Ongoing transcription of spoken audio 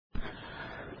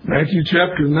Matthew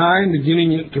chapter 9,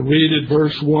 beginning to read at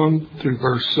verse 1 through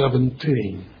verse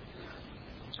 17.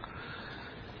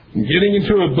 And getting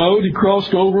into a boat, he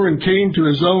crossed over and came to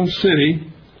his own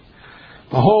city.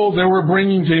 Behold, they were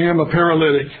bringing to him a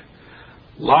paralytic,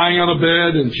 lying on a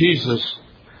bed, and Jesus,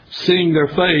 seeing their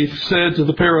faith, said to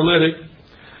the paralytic,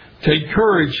 "Take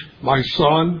courage, my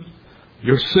son,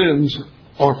 your sins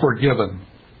are forgiven."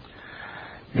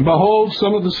 And behold,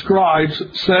 some of the scribes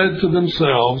said to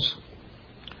themselves,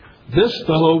 "This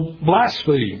fellow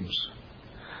blasphemes."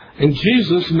 And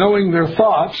Jesus, knowing their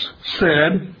thoughts,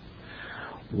 said,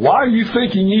 "Why are you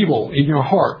thinking evil in your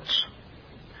hearts?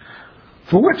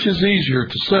 For which is easier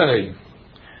to say,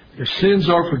 'Your sins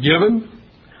are forgiven,'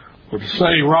 or to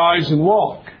say, 'Rise and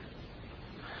walk'?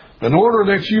 In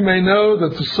order that you may know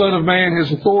that the Son of Man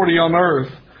has authority on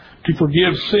earth to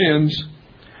forgive sins."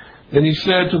 Then he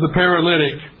said to the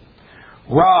paralytic,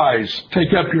 "Rise,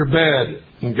 take up your bed,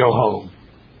 and go home."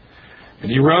 And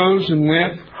he rose and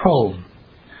went home.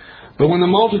 But when the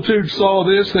multitude saw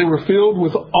this, they were filled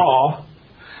with awe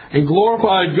and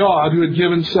glorified God who had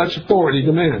given such authority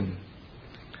to men.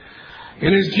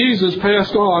 And as Jesus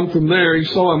passed on from there, he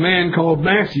saw a man called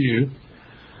Matthew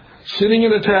sitting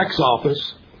in a tax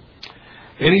office.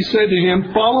 And he said to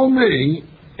him, "Follow me."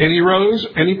 And he rose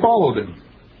and he followed him.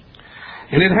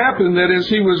 And it happened that as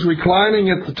he was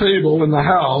reclining at the table in the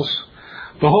house,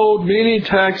 behold, many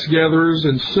tax gatherers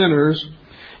and sinners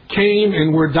came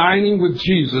and were dining with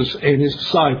Jesus and his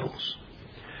disciples.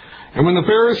 And when the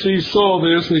Pharisees saw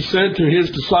this, they said to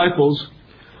his disciples,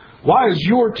 "Why is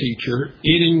your teacher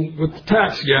eating with the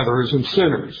tax gatherers and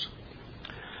sinners?"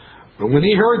 But when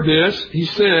he heard this, he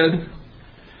said,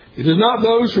 "It is not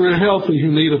those who are healthy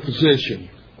who need a physician,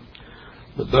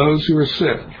 but those who are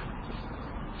sick.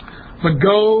 But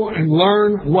go and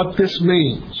learn what this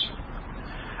means.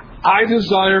 I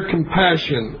desire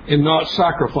compassion and not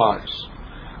sacrifice,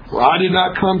 for I did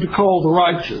not come to call the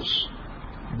righteous,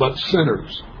 but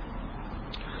sinners."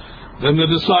 Then the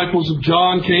disciples of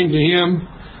John came to him,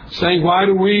 saying, "Why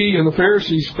do we and the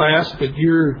Pharisees fast, but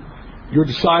your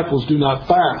disciples do not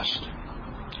fast?"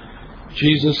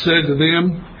 Jesus said to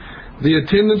them, "The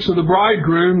attendants of the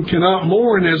bridegroom cannot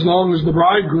mourn as long as the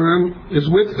bridegroom is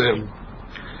with them,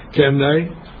 can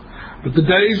they? But the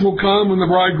days will come when the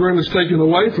bridegroom is taken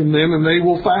away from them, and they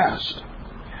will fast.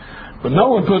 But no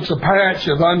one puts a patch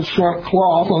of unshrunk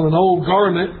cloth on an old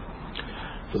garment,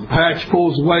 for the patch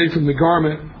pulls away from the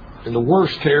garment, and the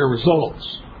worst tear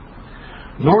results.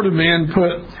 Nor do men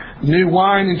put new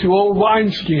wine into old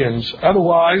wineskins.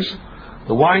 Otherwise,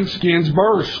 the wineskins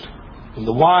burst, and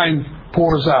the wine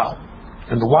pours out,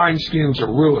 and the wineskins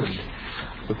are ruined.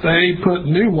 But they put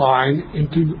new wine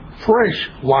into fresh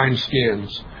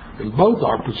wineskins, and both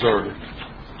are preserved."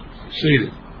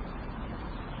 Seated.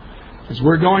 As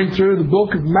we're going through the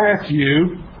book of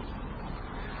Matthew,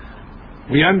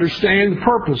 we understand the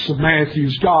purpose of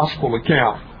Matthew's gospel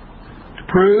account: to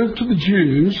prove to the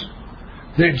Jews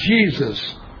that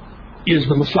Jesus is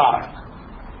the Messiah.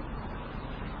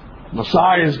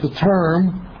 Messiah is the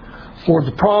term for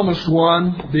the promised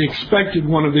one, the expected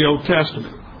one of the Old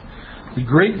Testament. The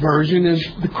Greek version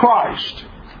is the Christ.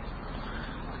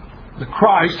 The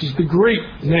Christ is the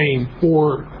Greek name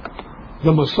for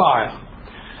the Messiah.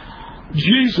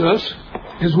 Jesus,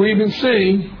 as we've been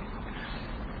seeing,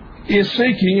 is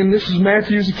seeking, and this is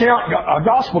Matthew's account,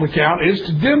 gospel account, is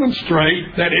to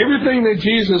demonstrate that everything that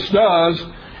Jesus does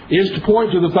is to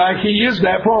point to the fact he is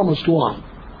that promised one.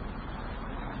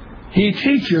 He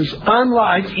teaches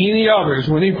unlike any others.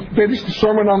 When he finished the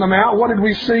Sermon on the Mount, what did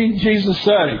we see Jesus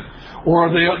say? Or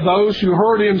those who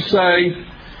heard him say,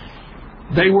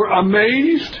 they were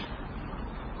amazed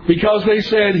because they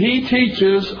said, "He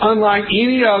teaches unlike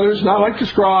any others," not like the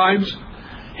scribes.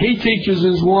 He teaches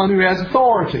as one who has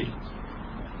authority,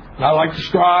 not like the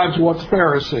scribes or the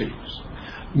Pharisees.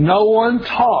 No one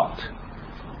taught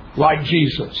like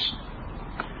Jesus.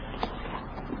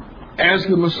 As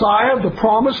the Messiah, the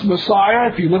promised Messiah,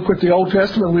 if you look at the Old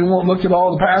Testament, we won't look at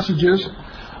all the passages,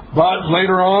 but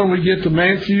later on we get to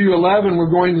Matthew 11,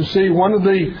 we're going to see one of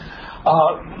the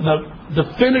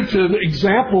definitive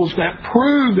examples that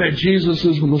prove that Jesus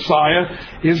is the Messiah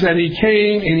is that he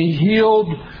came and he healed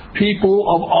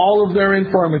people of all of their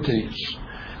infirmities.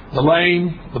 The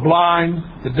lame, the blind,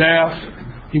 the deaf.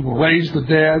 He will raise the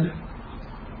dead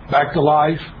back to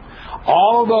life.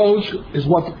 All of those is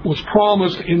what was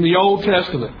promised in the Old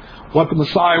Testament, what the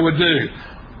Messiah would do.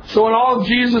 So in all of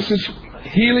Jesus'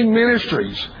 healing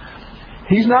ministries,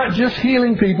 he's not just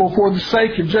healing people for the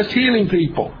sake of just healing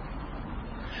people.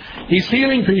 He's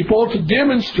healing people to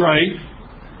demonstrate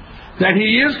that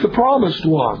he is the promised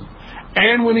one.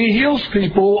 And when He heals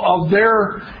people of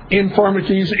their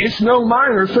infirmities, it's no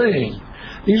minor thing.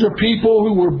 These are people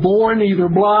who were born either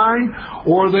blind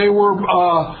or they were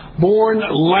born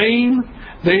lame.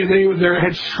 They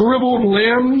had shriveled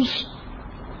limbs.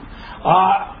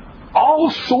 All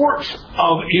sorts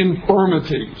of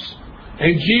infirmities.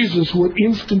 And Jesus would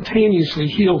instantaneously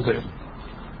heal them,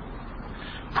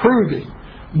 proving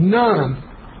none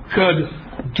could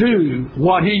do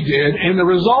what He did. And the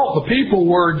result, the people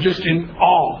were just in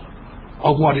awe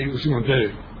of what He was going to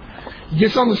do. He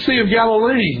gets on the Sea of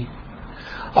Galilee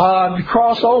to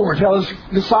cross over, tell His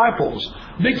disciples.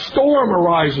 Big storm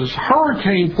arises.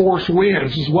 Hurricane force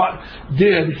winds is what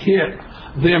did hit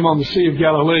them on the Sea of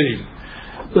Galilee.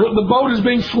 The boat is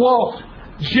being swamped.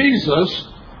 Jesus,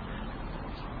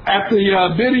 at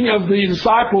the bidding of the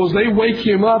disciples, they wake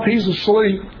Him up. He's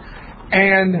asleep.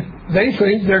 And they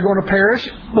think they're going to perish.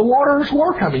 The waters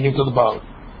were coming into the boat.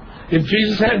 If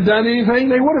Jesus hadn't done anything,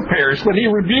 they would have perished. But He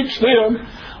rebukes them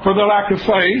for their lack of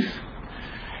faith.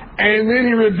 And then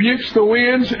He rebukes the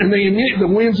winds, and the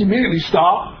winds immediately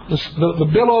stop. The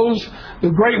billows, the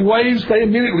great waves, they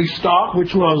immediately stop,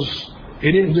 which was,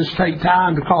 it didn't just take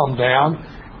time to calm down.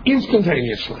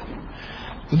 Instantaneously.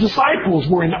 The disciples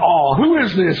were in awe. Who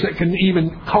is this that can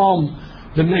even calm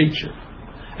the nature?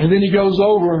 And then He goes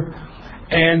over,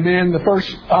 and then the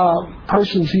first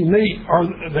persons He meets,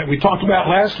 that we talked about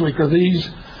last week, are these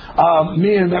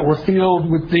men that were filled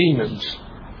with demons.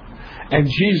 And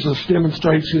Jesus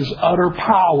demonstrates His utter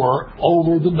power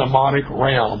over the demonic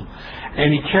realm.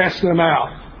 And He casts them out.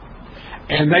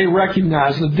 And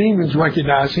the demons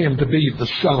recognize Him to be the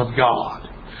Son of God.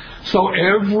 So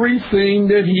everything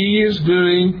that He is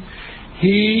doing,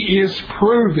 He is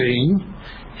proving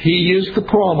He is the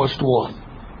promised one.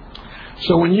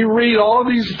 So when you read all of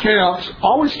these accounts,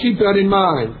 always keep that in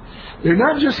mind. They're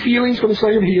not just healings for the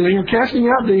sake of healing or casting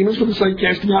out demons for the sake of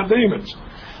casting out demons.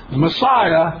 The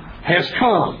Messiah has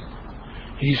come.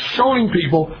 He's showing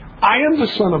people, I am the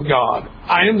Son of God.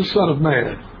 I am the Son of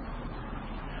Man.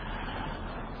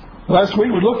 Last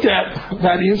week we looked at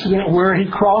that incident where He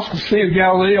crossed the Sea of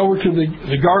Galilee over to the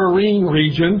Gadarene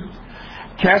region,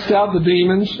 cast out the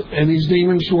demons, and these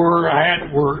demons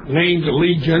were named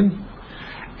Legion,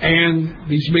 and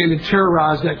these men had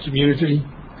terrorized that community.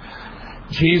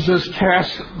 Jesus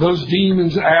cast those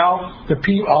demons out.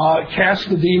 Cast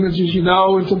the demons, as you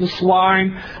know, into the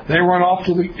swine. They run off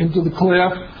into the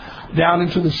cliff, down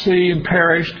into the sea, and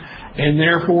perished. And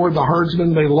therefore, the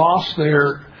herdsmen, they lost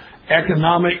their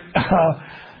economic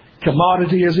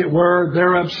commodity, as it were.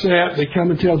 They're upset. They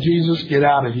come and tell Jesus, get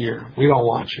out of here. We don't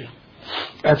want you.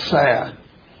 That's sad.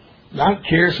 I don't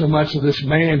care so much of this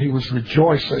man who was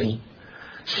rejoicing,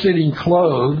 sitting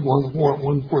clothed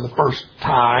for the first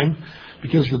time,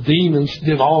 because the demons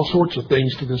did all sorts of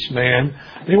things to this man.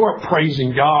 They weren't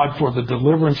praising God for the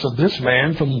deliverance of this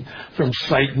man from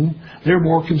Satan. They're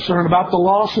more concerned about the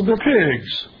loss of their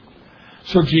pigs.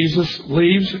 So Jesus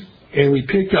leaves, and we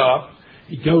pick up.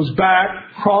 He goes back,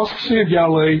 across the Sea of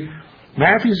Galilee.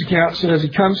 Matthew's account says He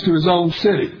comes to His own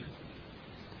city.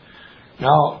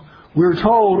 Now, we were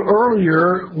told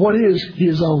earlier, what is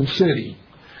His own city?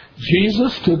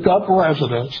 Jesus took up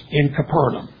residence in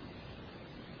Capernaum.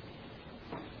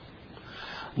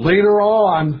 Later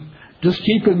on, just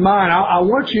keep in mind, I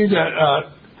want you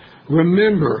to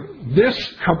remember,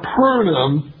 this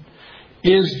Capernaum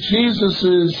is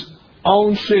Jesus'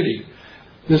 own city.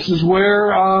 This is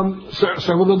where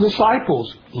some of the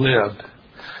disciples lived.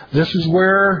 This is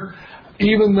where,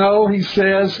 even though He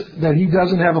says that He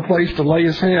doesn't have a place to lay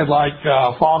His head like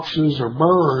foxes or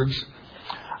birds,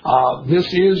 this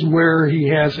is where He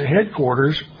has a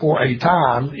headquarters for a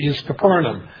time, is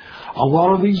Capernaum. A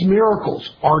lot of these miracles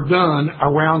are done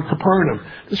around Capernaum.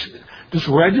 Just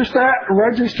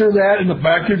register that in the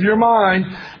back of your mind,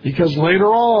 because later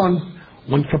on,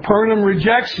 when Capernaum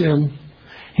rejects Him,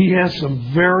 He has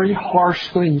some very harsh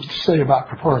things to say about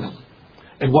Capernaum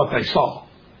and what they saw.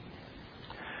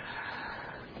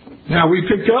 Now we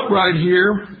pick up right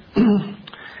here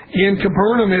in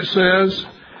Capernaum. It says,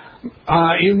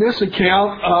 in this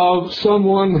account of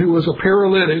someone who was a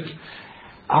paralytic,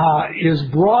 is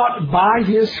brought by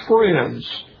his friends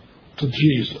to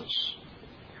Jesus.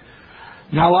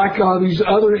 Now, like these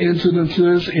other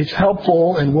incidences, it's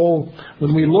helpful, and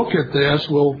when we look at this,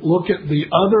 we'll look at the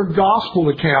other gospel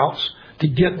accounts to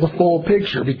get the full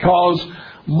picture, because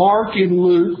Mark and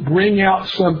Luke bring out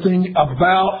something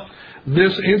about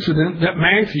this incident that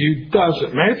Matthew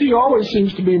doesn't. Matthew always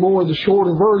seems to be more of the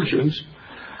shorter versions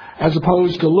as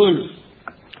opposed to Luke.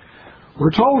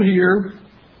 We're told here,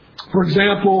 for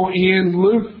example, in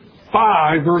Luke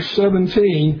 5, verse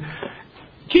 17,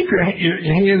 Keep your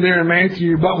hand there in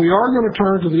Matthew, but we are going to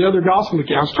turn to the other gospel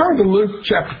accounts. Turn to Luke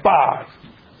chapter 5.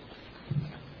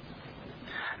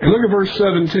 And look at verse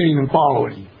 17 and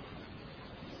following.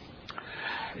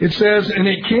 It says, "And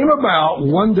it came about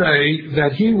one day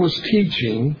that he was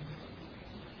teaching,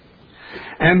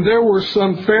 and there were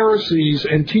some Pharisees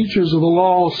and teachers of the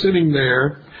law sitting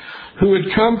there, who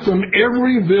had come from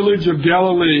every village of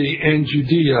Galilee and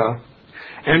Judea,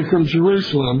 and from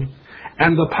Jerusalem,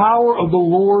 and the power of the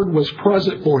Lord was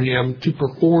present for him to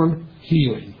perform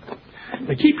healing."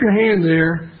 Now keep your hand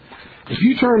there. If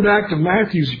you turn back to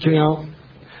Matthew's account,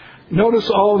 notice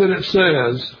all that it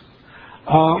says.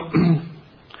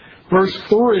 Verse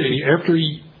 3, after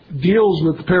he deals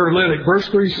with the paralytic, verse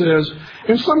 3 says,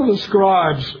 "And some of the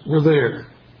scribes were there,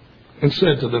 and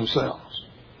said to themselves."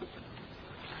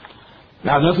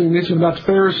 Now, nothing mentioned about the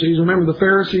Pharisees. Remember, the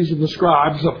Pharisees and the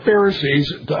scribes. The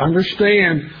Pharisees, to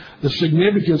understand the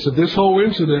significance of this whole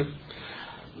incident,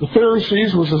 the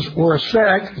Pharisees were a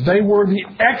sect. They were the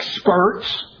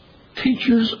experts,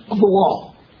 teachers of the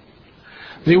law.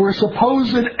 They were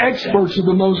supposed experts of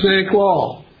the Mosaic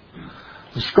law.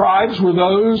 The scribes were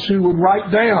those who would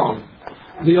write down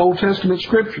the Old Testament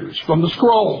scriptures from the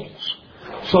scrolls,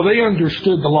 so they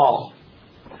understood the law.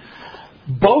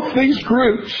 Both these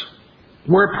groups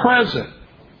were present.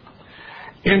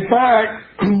 In fact,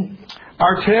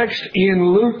 our text in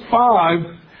Luke 5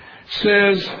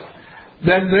 says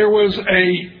that there was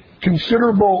a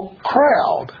considerable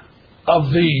crowd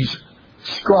of these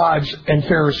scribes and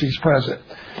Pharisees present.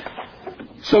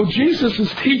 So Jesus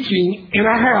is teaching in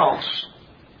a house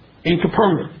in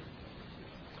Capernaum,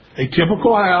 a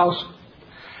typical house,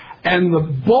 and the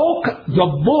bulk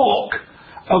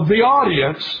of the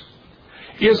audience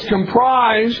is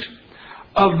comprised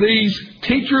of these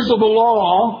teachers of the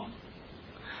law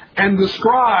and the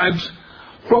scribes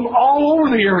from all over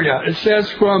the area. It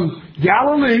says from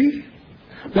Galilee,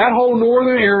 that whole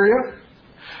northern area,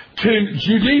 to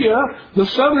Judea, the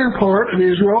southern part of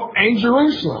Israel, and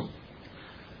Jerusalem.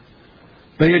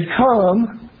 They had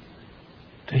come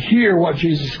to hear what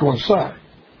Jesus is going to say.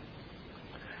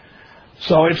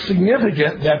 So it's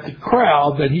significant that the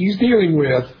crowd that he's dealing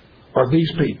with are these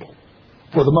people,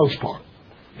 for the most part,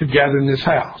 who gathered in this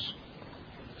house.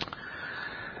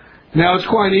 Now it's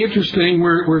quite interesting.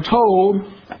 We're told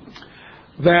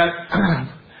that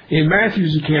in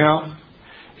Matthew's account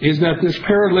is that this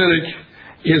paralytic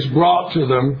is brought to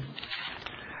them,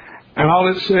 and all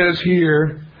it says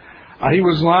here, he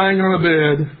was lying on a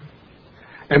bed,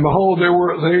 and behold, they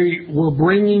were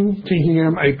bringing to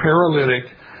him a paralytic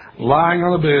lying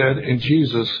on a bed, and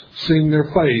Jesus, seeing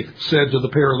their faith, said to the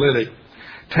paralytic,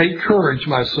 "Take courage,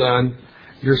 my son,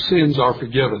 your sins are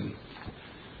forgiven."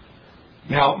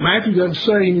 Now, Matthew doesn't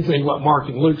say anything what Mark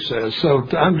and Luke says, so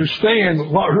to understand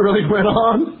what really went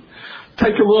on,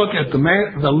 take a look at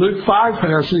the Luke 5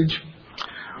 passage,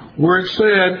 where it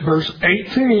said, verse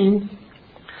 18,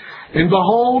 "And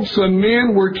behold, some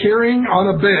men were carrying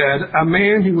on a bed a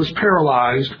man who was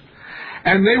paralyzed,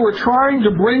 and they were trying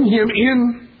to bring him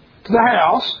in to the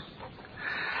house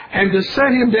and to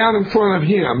set him down in front of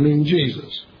him," meaning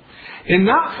Jesus. "And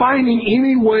not finding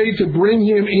any way to bring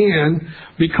him in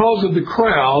because of the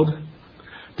crowd,"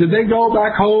 did they go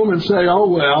back home and say, "Oh,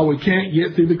 well, we can't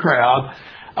get through the crowd"?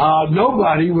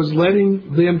 Nobody was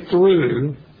letting them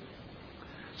through.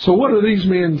 So what do these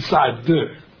men decide to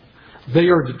do? They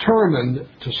are determined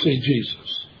to see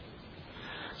Jesus.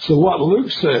 So what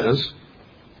Luke says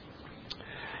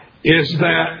is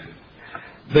that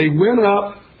they went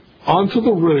up onto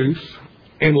the roof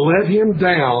and let him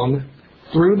down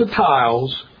through the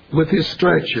tiles with his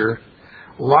stretcher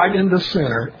right in the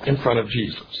center in front of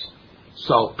Jesus.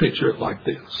 So picture it like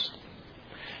this.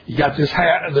 You got these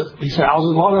houses,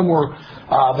 a lot of them were,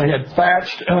 they had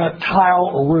thatched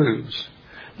tile roofs.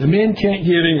 The men can't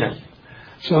get in.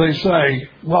 So they say,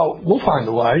 "Well, we'll find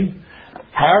a way."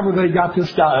 However they got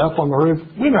this guy up on the roof,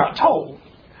 we're not told.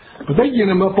 But they get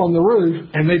him up on the roof,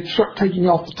 and they start taking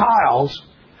off the tiles.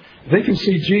 They can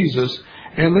see Jesus,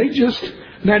 and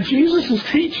now Jesus is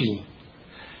teaching.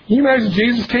 Can you imagine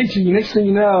Jesus teaching? The next thing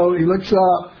you know, he looks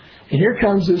up, and here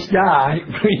comes this guy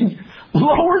being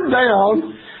lowered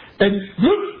down, and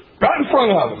right in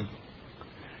front of him.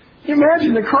 You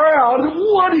imagine the crowd.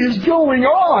 What is going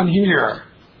on here?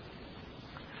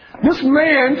 This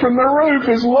man from the roof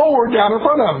is lowered down in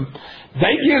front of him.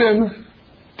 They get him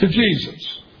to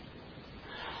Jesus.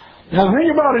 Now the thing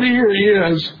about it here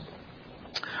is,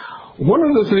 one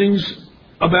of the things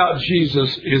about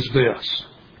Jesus is this.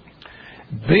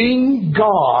 Being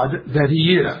God that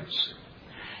he is,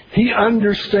 he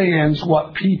understands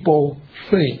what people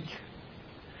think.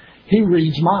 He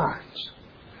reads minds.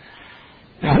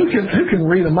 Now, who can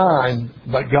read a mind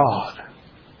but God?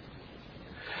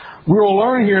 We will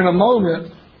learn here in a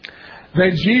moment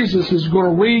that Jesus is going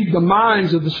to read the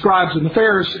minds of the scribes and the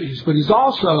Pharisees, but he's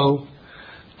also,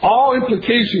 all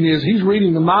implication is he's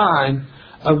reading the mind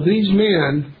of these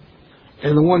men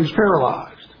and the one who's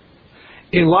paralyzed,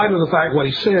 in light of the fact what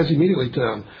he says immediately to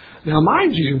them. Now,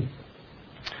 mind you,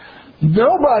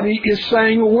 nobody is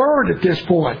saying a word at this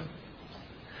point.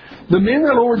 The men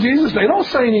that Lord Jesus, they don't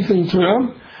say anything to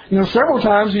him. Several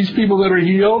times these people that are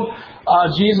healed,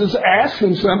 Jesus asks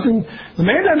them something. The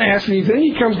man doesn't ask anything.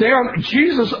 He comes down.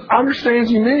 Jesus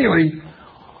understands immediately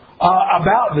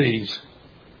about these.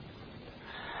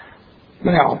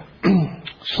 Now,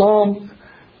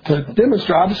 to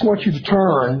demonstrate, I just want you to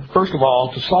turn, first of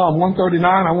all, to Psalm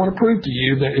 139. I want to prove to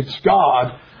you that it's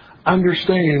God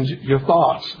understands your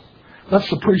thoughts.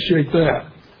 Let's appreciate that.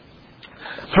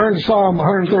 Turn to Psalm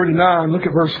 139, look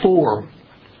at verse 4.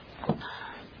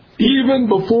 Even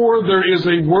before there is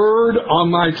a word on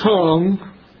my tongue,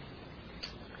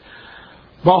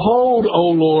 behold, O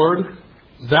Lord,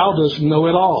 thou dost know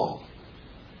it all.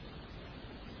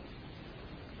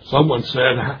 Someone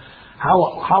said, how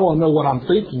will I know what I'm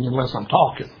thinking unless I'm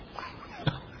talking?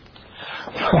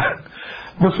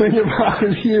 The thing about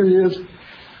it here is,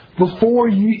 before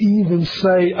you even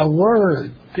say a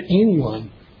word to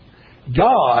anyone,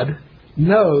 God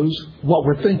knows what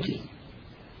we're thinking.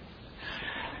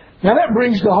 Now that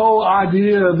brings the whole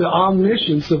idea of the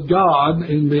omniscience of God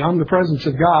and the omnipresence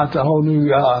of God to a whole new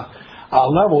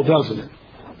level, doesn't it?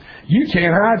 You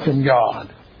can't hide from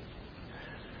God.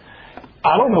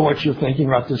 I don't know what you're thinking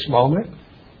right this moment.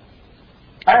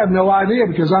 I have no idea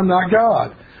because I'm not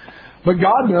God. But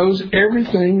God knows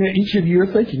everything that each of you are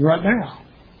thinking right now.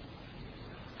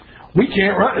 We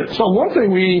can't run. So one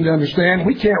thing we need to understand,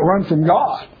 we can't run from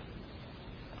God.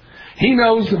 He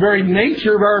knows the very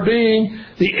nature of our being,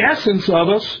 the essence of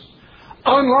us,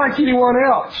 unlike anyone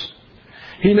else.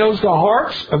 He knows the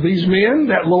hearts of these men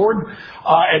that Lord,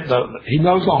 He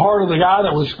knows the heart of the guy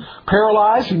that was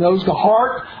paralyzed. He knows the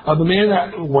heart of the men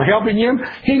that were helping him.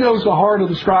 He knows the heart of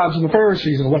the scribes and the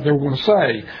Pharisees and what they were going to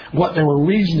say, what they were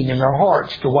reasoning in their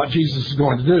hearts to what Jesus is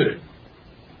going to do.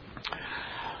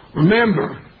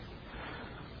 Remember,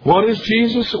 what is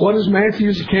Jesus? What is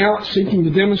Matthew's account seeking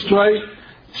to demonstrate?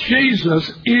 Jesus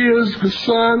is the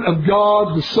Son of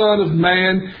God, the Son of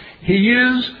Man. He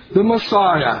is the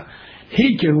Messiah.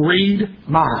 He can read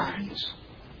minds.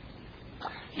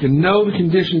 He can know the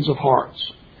conditions of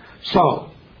hearts.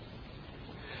 So,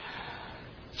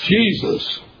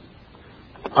 Jesus,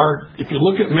 if you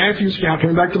look at Matthew's account,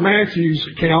 turn back to Matthew's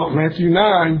account, Matthew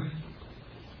 9.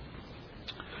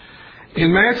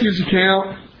 In Matthew's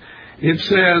account, it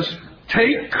says,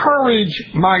 "Take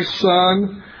courage, my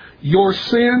son, your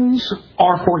sins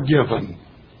are forgiven."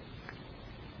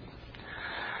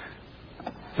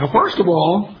 Now, first of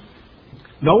all,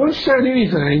 no one said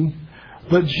anything,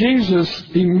 but Jesus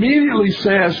immediately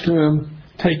says to him,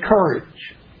 take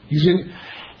courage.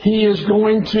 He is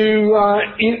going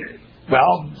to,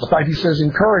 the fact he says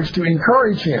encourage, to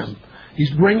encourage him. He's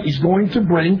going to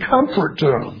bring comfort to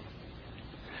him.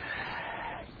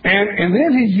 And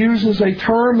then he uses a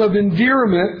term of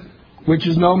endearment, which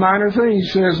is no minor thing. He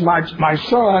says, my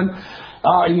son,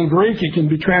 in the Greek it can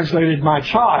be translated my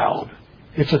child.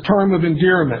 It's a term of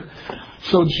endearment.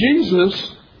 So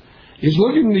Jesus is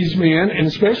looking at these men, and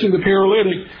especially the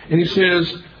paralytic, and he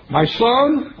says, my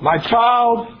son, my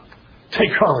child,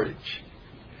 take courage.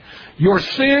 Your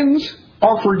sins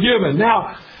are forgiven.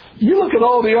 Now, you look at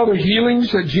all the other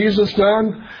healings that Jesus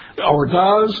done or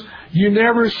does, you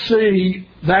never see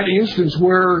that instance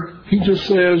where he just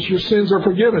says, your sins are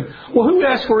forgiven. Well, who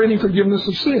asked for any forgiveness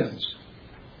of sins?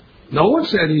 No one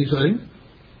said anything.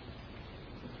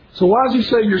 So why does he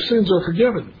say your sins are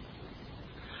forgiven?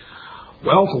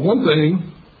 Well, for one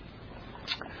thing,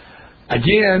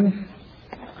 again,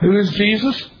 who is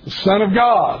Jesus? The Son of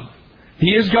God.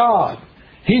 He is God.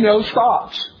 He knows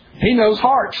thoughts. He knows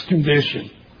heart's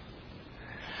condition.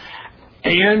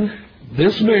 And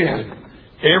this man,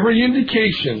 every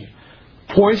indication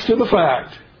points to the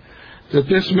fact that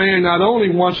this man not only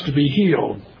wants to be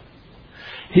healed,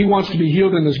 he wants to be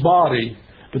healed in his body,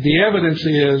 but the evidence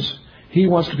is he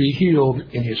wants to be healed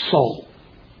in his soul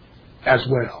as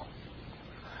well.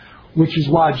 Which is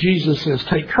why Jesus says,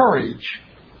 take courage.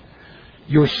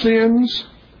 Your sins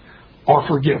are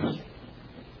forgiven.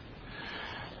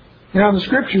 Now, in the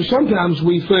Scriptures, sometimes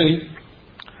we think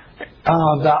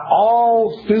that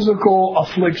all physical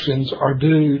afflictions are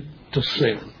due to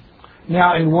sin.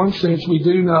 Now, in one sense, we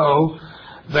do know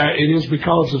that it is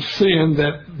because of sin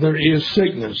that there is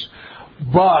sickness.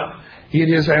 But it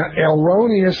is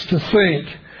erroneous to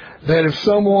think that if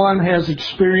someone has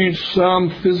experienced some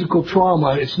physical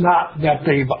trauma, it's not that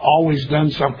they've always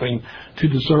done something to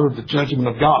deserve the judgment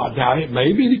of God. Now, it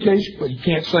may be the case, but you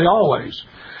can't say always.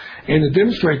 And to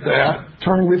demonstrate that,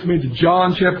 turn with me to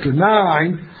John chapter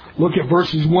 9, look at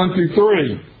verses 1 through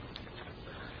 3.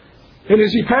 And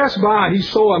as he passed by, he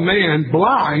saw a man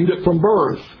blind from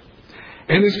birth.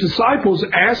 And his disciples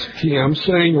asked him,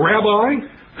 saying, Rabbi,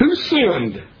 who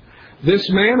sinned, this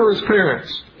man or his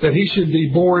parents, that he should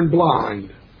be born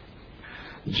blind?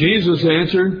 Jesus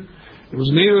answered, it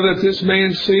was neither that this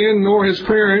man sinned nor his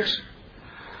parents,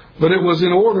 but it was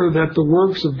in order that the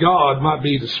works of God might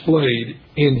be displayed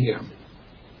in him.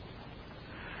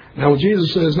 Now, when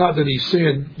Jesus says not that he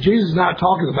sinned, Jesus is not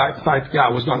talking about the fact the guy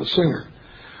was not a sinner.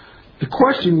 The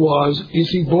question was, is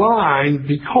he blind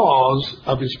because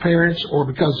of his parents or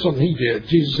because of something he did?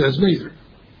 Jesus says neither.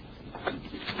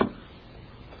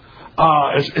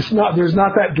 There's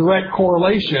not that direct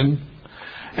correlation.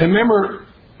 And remember,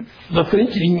 the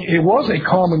thinking, it was a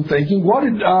common thinking. What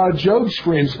did Job's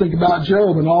friends think about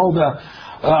Job and all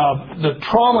the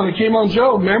trauma that came on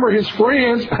Job? Remember, his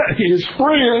friends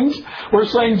were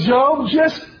saying, Job,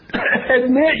 just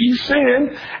admit you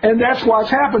sinned, and that's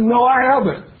what's happened. No, I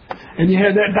haven't. And you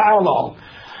had that dialogue.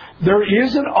 There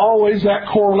isn't always that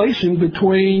correlation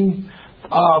between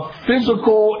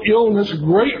physical illness,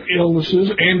 great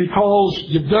illnesses, and because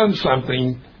you've done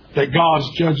something that God's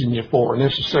judging you for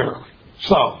necessarily.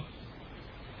 So,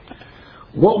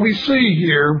 what we see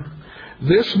here,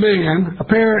 this man,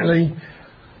 apparently,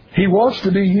 he wants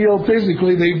to be healed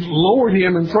physically. They've lowered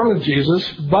him in front of Jesus,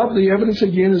 but the evidence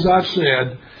again, as I've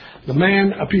said, the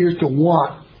man appears to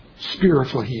want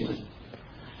spiritual healing.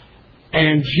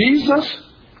 And Jesus,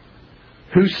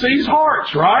 who sees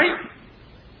hearts, right?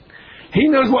 He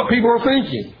knows what people are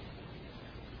thinking.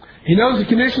 He knows the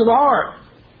condition of the heart.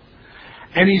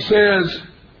 And he says,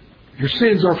 your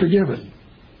sins are forgiven.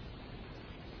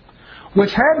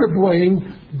 Which had to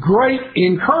bring great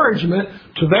encouragement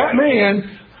to that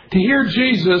man to hear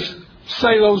Jesus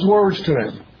say those words to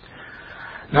him.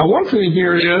 Now, one thing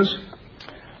here is,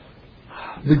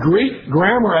 the Greek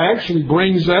grammar actually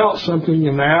brings out something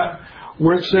in that,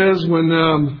 where it says, when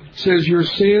it says your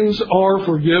sins are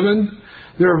forgiven,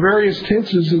 there are various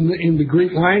tenses in the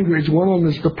Greek language. One of them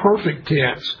is the perfect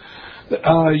tense.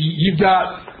 You've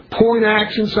got point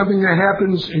action, something that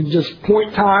happens in just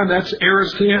point time, that's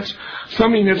aorist tense.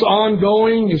 Something that's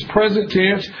ongoing is present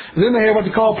tense. And then they have what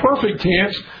they call perfect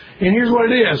tense. And here's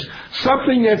what it is.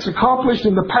 Something that's accomplished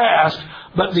in the past,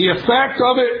 but the effect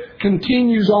of it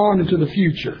continues on into the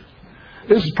future.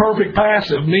 This is perfect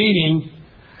passive, meaning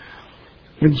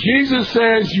when Jesus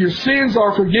says your sins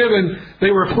are forgiven, they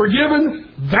were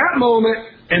forgiven that moment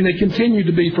and they continue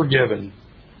to be forgiven.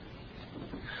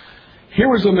 Here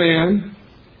was a man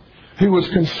who was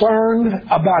concerned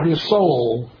about his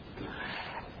soul,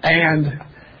 and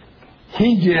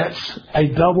he gets a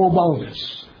double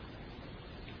bonus.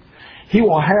 He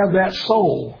will have that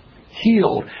soul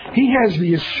healed. He has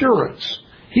the assurance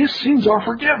his sins are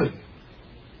forgiven.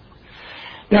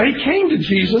 Now, he came to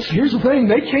Jesus. Here's the thing.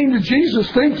 They came to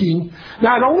Jesus thinking,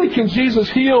 not only can Jesus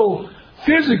heal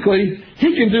physically,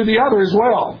 he can do the other as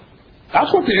well.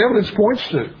 That's what the evidence points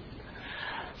to.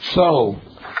 So,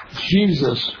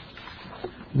 Jesus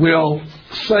will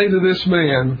say to this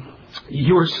man,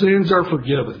 your sins are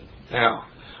forgiven. Now,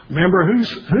 remember,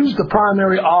 who's the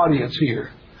primary audience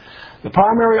here? The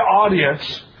primary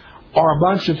audience are a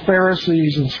bunch of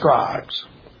Pharisees and scribes.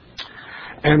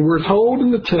 And we're told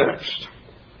in the text,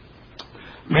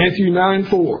 Matthew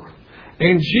 9:4,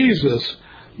 and Jesus,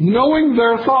 knowing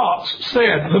their thoughts,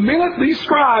 said, the minute these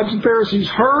scribes and Pharisees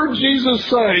heard Jesus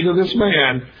say to this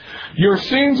man, your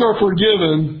sins are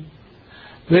forgiven,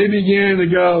 they began to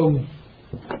go,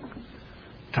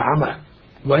 time out.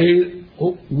 Wait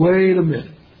a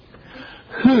minute.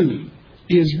 Who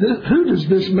does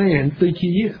this man think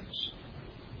he is?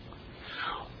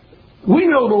 We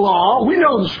know the law, we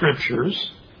know the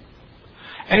scriptures,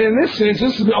 and in this sense,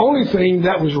 this is the only thing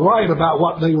that was right about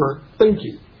what they were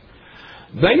thinking.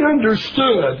 They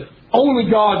understood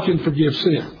only God can forgive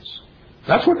sins.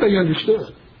 That's what they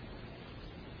understood.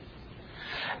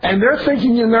 And they're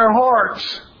thinking in their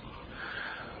hearts,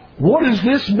 what is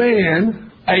this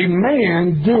man, a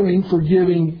man, doing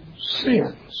forgiving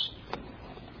sins?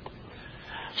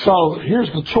 So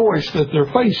here's the choice that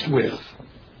they're faced with.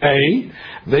 A,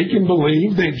 they can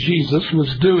believe that Jesus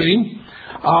was doing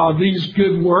these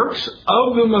good works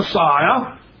of the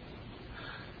Messiah,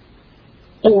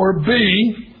 or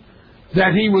B,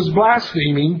 that he was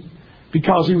blaspheming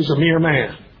because he was a mere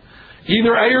man.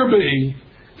 Either A or B,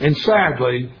 And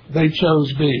sadly, they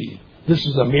chose B. This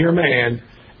is a mere man,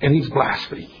 and he's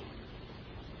blaspheming.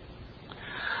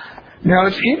 Now,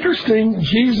 it's interesting,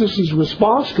 Jesus'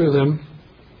 response to them.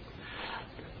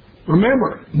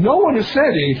 Remember, no one has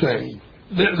said anything.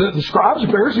 The scribes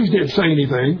and Pharisees didn't say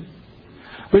anything.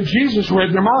 But Jesus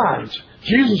read their minds.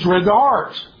 Jesus read their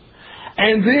hearts.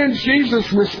 And then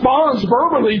Jesus responds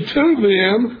verbally to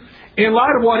them in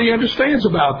light of what he understands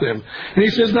about them. And he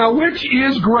says, now which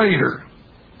is greater?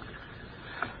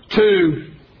 To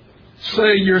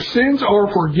say your sins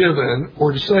are forgiven,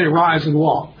 or to say rise and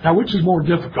walk? Now which is more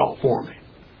difficult for me?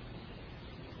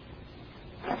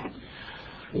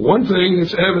 One thing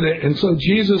that's evident, and so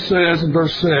Jesus says in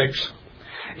verse 6,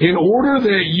 in order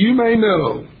that you may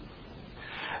know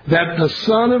that the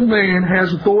Son of Man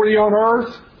has authority on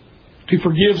earth to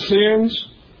forgive sins.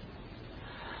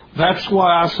 That's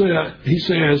why I said, he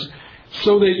says,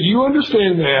 so that you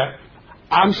understand that,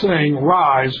 I'm saying,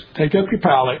 rise, take up your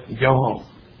pallet, and go home.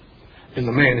 And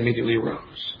the man immediately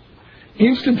arose,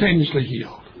 instantaneously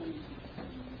healed.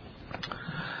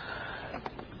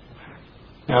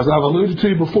 Now, as I've alluded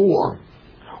to before,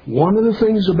 one of the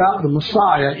things about the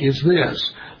Messiah is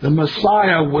this. The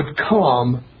Messiah would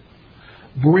come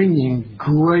bringing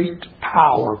great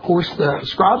power. Of course, the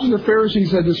scribes and the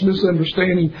Pharisees had this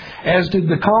misunderstanding, as did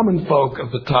the common folk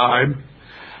of the time,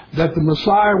 that the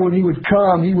Messiah, when he would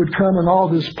come in all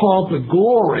this pomp and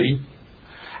glory,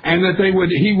 and that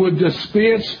he would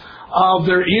dispense of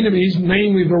their enemies,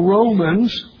 namely the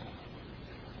Romans.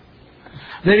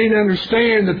 They didn't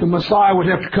understand that the Messiah would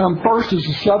have to come first as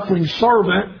a suffering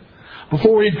servant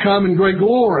before he'd come in great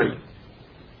glory.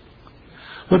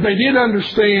 But they did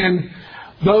understand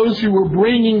those who were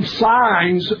bringing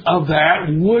signs of that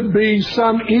would be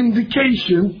some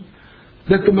indication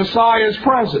that the Messiah is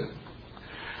present.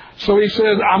 So he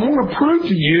says, I'm going to prove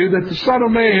to you that the Son of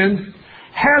Man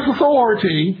has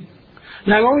authority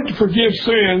not only to forgive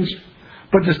sins,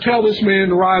 but to tell this man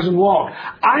to rise and walk.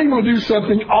 I'm going to do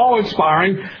something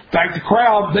awe-inspiring. In fact, the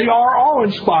crowd, they are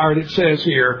awe-inspired, it says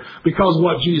here, because of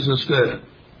what Jesus did.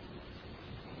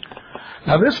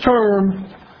 Now, this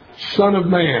term, Son of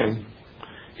Man,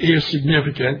 is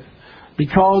significant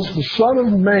because the Son of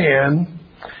Man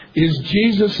is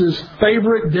Jesus'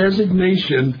 favorite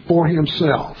designation for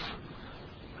himself.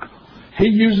 He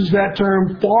uses that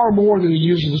term far more than he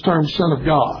uses the term Son of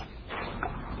God.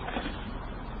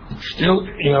 Still,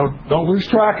 don't lose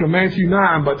track of Matthew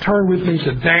 9, but turn with me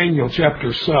to Daniel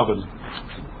chapter 7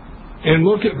 and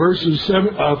look at verses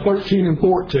 13 and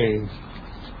 14.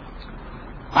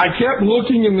 I kept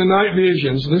looking in the night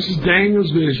visions. This is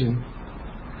Daniel's vision.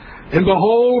 And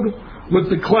behold, with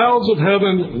the clouds of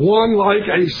heaven, one like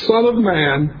a son of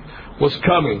man was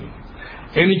coming.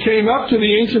 And he came up to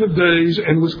the Ancient of Days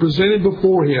and was presented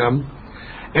before him.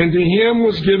 And to him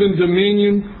was given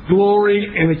dominion, glory,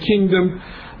 and a kingdom,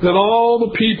 that all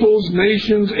the peoples,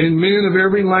 nations, and men of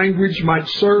every language might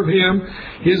serve him.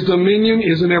 His dominion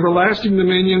is an everlasting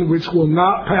dominion which will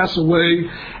not pass away,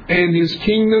 and his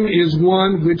kingdom is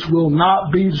one which will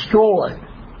not be destroyed.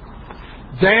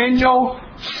 Daniel,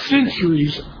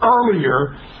 centuries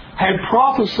earlier, had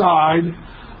prophesied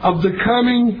of the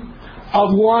coming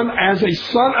of one as a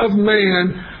Son of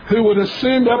Man who would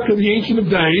ascend up to the Ancient of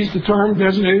Days, the term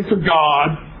designated for God,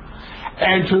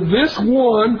 and to this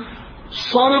one,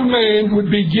 Son of Man,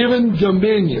 would be given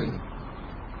dominion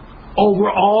over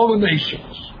all the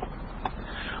nations.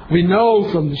 We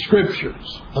know from the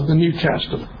Scriptures of the New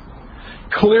Testament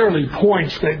clearly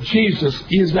points that Jesus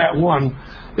is that one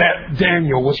that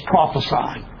Daniel was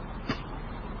prophesying.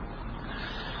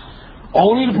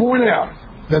 Only to point out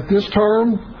that this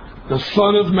term, the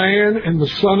Son of Man and the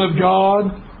Son of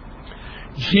God,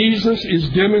 Jesus is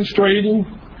demonstrating,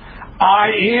 I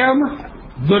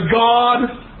am the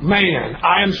God-man.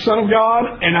 I am Son of God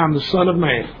and I'm the Son of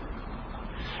Man.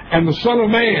 And the Son of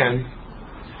Man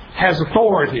has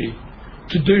authority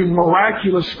to do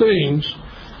miraculous things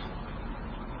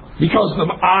because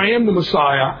I am the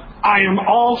Messiah. I am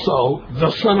also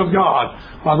the Son of God.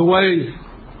 By the way,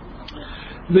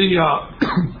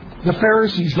 the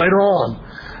Pharisees later on,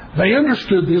 they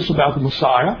understood this about the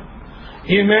Messiah.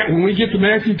 When we get to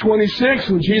Matthew 26,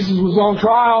 when Jesus was on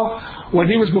trial, when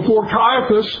he was before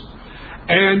Caiaphas,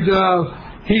 and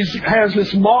he has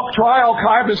this mock trial,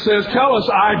 Caiaphas says, tell us,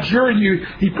 I adjure you,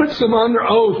 he puts them under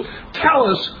oath, tell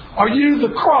us, are you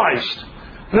the Christ?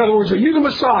 In other words, are you the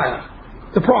Messiah,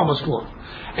 the promised one?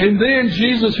 And then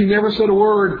Jesus, who never said a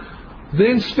word,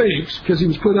 then speaks, because he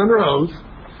was put under oath.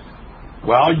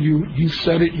 Well, you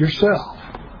said it yourself.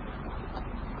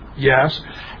 Yes.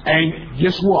 And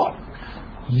guess what?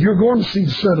 You're going to see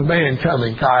the Son of Man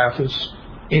coming, Caiaphas,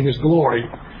 in his glory.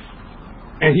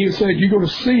 And he said, you're going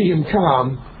to see him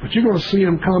come, but you're going to see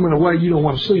him come in a way you don't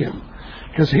want to see him.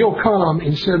 Because he'll come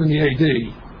in 70 AD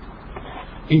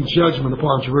in judgment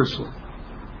upon Jerusalem.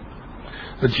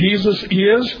 But Jesus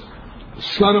is the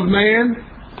Son of Man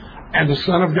and the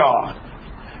Son of God.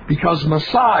 Because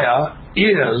Messiah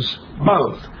is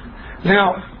both.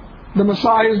 Now, the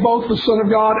Messiah is both the Son of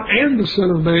God and the Son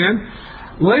of Man.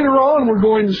 Later on, we're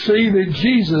going to see that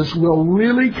Jesus will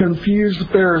really confuse the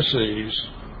Pharisees.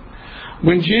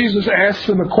 When Jesus asks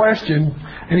them a question,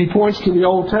 and he points to the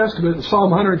Old Testament, in Psalm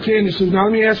 110, he says, now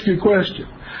let me ask you a question.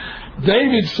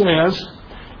 David says,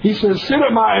 he says,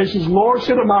 Lord,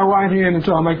 sit at my right hand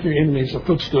until I make your enemies a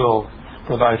footstool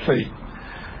for thy feet.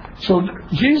 So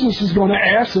Jesus is going to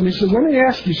ask them, he says, let me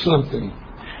ask you something.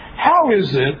 How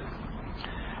is it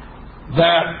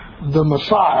that the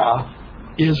Messiah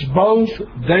is both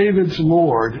David's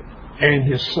Lord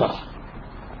and his son?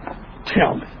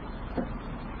 Tell me.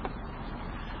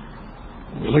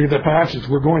 When we look at that passage,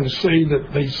 we're going to see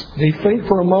that they think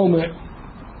for a moment,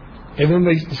 and then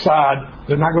they decide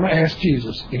they're not going to ask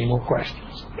Jesus any more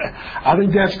questions. I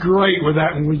think that's great with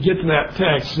that when we get to that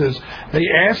text. It says they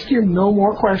asked him no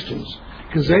more questions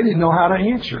because they didn't know how to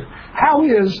answer it. How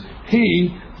is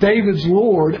he David's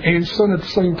Lord and son at the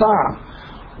same time?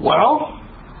 Well,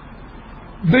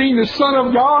 being the Son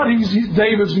of God, he's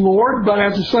David's Lord, but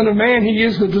as the Son of Man, he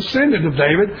is the descendant of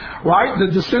David, right?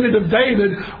 The descendant of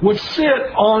David would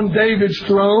sit on David's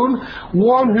throne,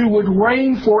 one who would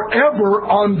reign forever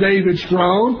on David's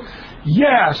throne.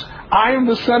 Yes, I am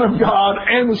the Son of God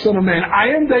and the Son of Man.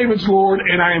 I am David's Lord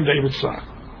and I am David's Son.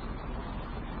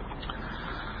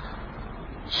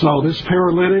 So this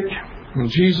paralytic, when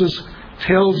Jesus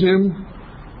tells him,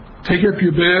 take up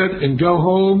your bed and go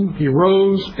home, he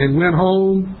rose and went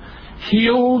home,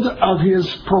 healed of his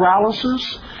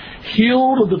paralysis,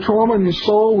 healed of the trauma in his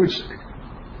soul, which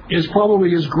is probably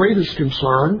his greatest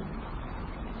concern,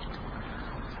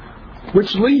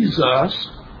 which leads us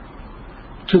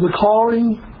to the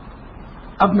calling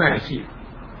of Matthew.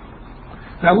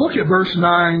 Now look at verse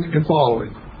 9 and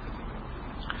following.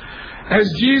 As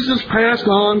Jesus passed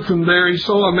on from there, he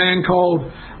saw a man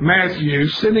called Matthew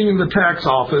sitting in the tax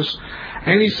office,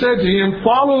 and he said to him,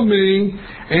 follow me,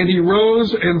 and he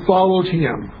rose and followed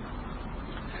him.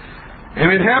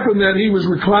 And it happened that he was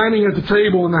reclining at the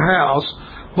table in the house.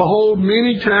 Behold,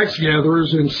 many tax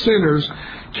gatherers and sinners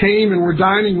came and were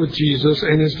dining with Jesus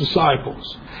and his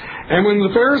disciples. And when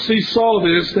the Pharisees saw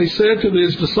this, they said to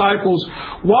his disciples,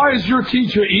 why is your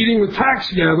teacher eating with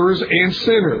tax gatherers and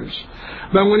sinners?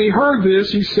 But when he heard this,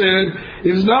 he said,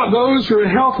 it is not those who are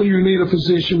healthy who need a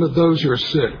physician, but those who are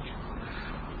sick.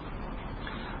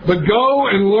 But go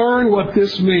and learn what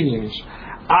this means.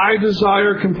 I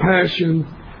desire compassion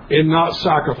and not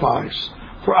sacrifice,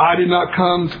 for I did not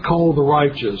come to call the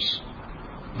righteous,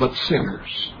 but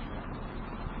sinners.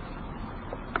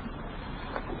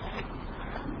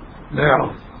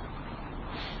 Now,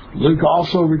 Luke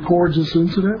also records this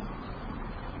incident.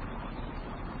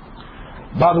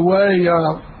 By the way,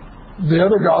 the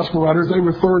other gospel writers, they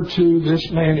referred to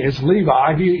this man as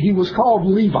Levi. He was called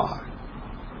Levi,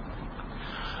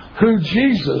 who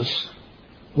Jesus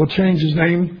will change his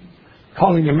name,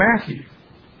 calling him Matthew.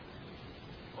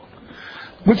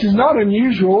 Which is not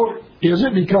unusual, is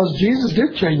it? Because Jesus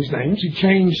did change names. He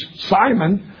changed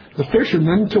Simon, the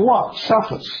fisherman, to what?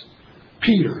 Cephas,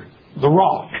 Peter, the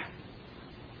rock.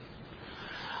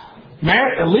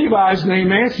 Levi's name,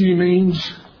 Matthew,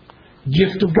 means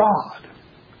gift of God.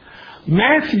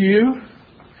 Matthew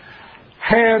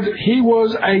he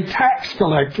was a tax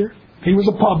collector. He was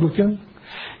a publican.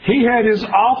 He had his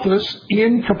office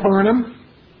in Capernaum.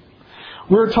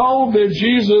 We're told that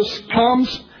Jesus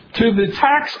comes to the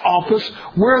tax office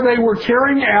where they were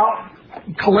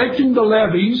collecting the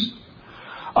levies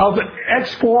of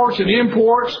exports and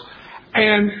imports.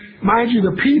 And mind you,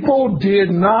 the people did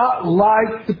not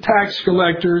like the tax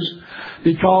collectors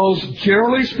because,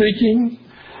 generally speaking,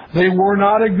 they were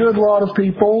not a good lot of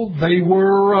people. They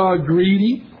were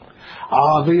greedy.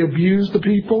 They abused the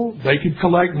people. They could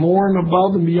collect more and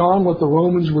above and beyond what the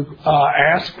Romans would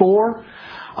ask for.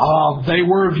 They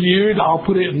were viewed, I'll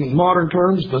put it in modern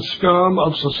terms, the scum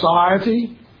of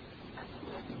society.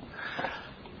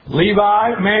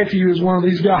 Matthew is one of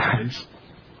these guys.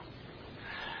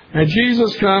 And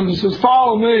Jesus comes and says,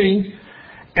 follow me.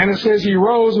 And it says he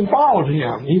rose and followed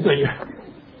him. You think,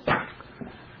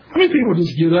 how many people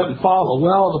just get up and follow?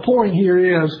 Well, the point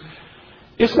here is,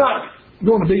 it's not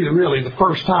going to be really the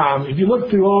first time. If you look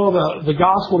through all the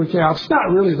gospel accounts, it's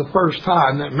not really the first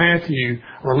time that Matthew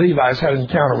or Levi has had an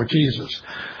encounter with Jesus.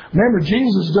 Remember,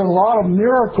 Jesus has done a lot of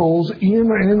miracles in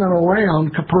and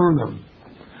around Capernaum.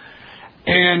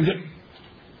 And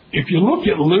if you look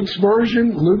at Luke's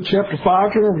version, Luke chapter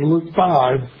 5, turn over to Luke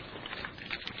 5.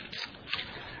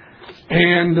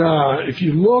 And if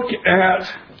you look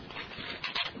at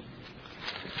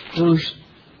verse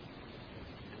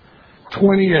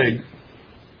 28,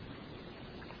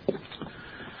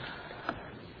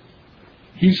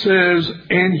 he says,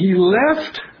 and he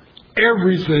left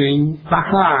everything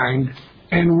behind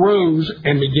and rose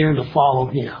and began to follow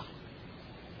him.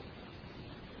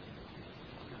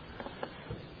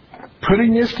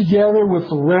 Putting this together with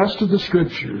the rest of the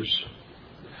Scriptures,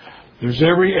 there's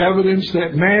every evidence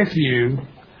that Matthew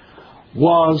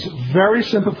was very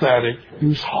sympathetic,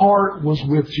 whose heart was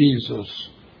with Jesus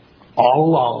all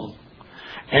along.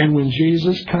 And when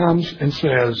Jesus comes and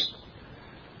says,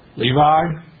 Levi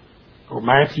or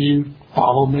Matthew,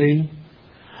 follow me,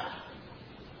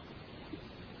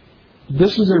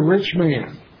 this is a rich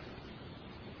man.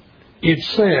 It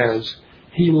says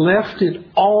he left it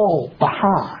all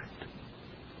behind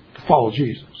to follow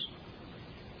Jesus.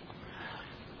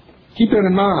 Keep that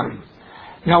in mind.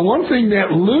 Now, one thing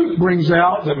that Luke brings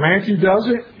out that Matthew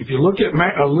doesn't, if you look at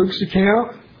Luke's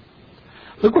account,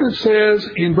 look what it says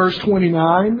in verse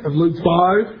 29 of Luke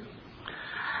 5.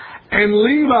 And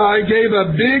Levi gave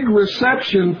a big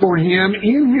reception for him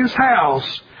in his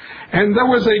house, and there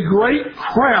was a great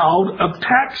crowd of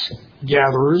tax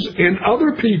gatherers and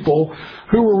other people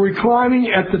who were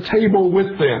reclining at the table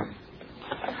with them.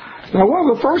 Now, one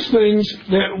of the first things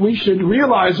that we should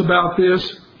realize about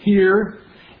this here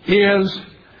is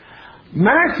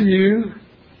Matthew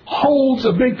holds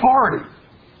a big party.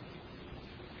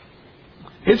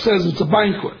 It says it's a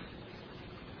banquet.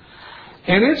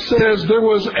 And it says there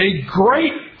was a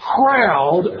great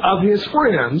crowd of his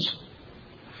friends.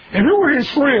 And who were his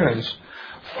friends?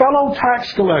 Fellow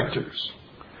tax collectors.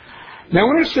 Now,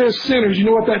 when it says sinners, you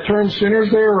know what that term sinners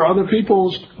there or other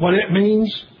people's, what it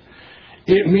means?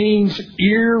 It means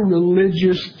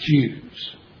irreligious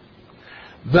Jews.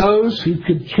 Those who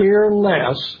could care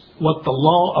less what the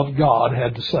law of God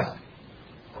had to say.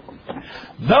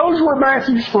 Those were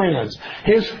Matthew's friends.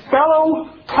 His fellow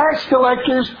tax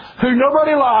collectors who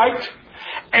nobody liked,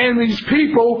 and these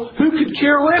people who could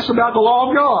care less about the law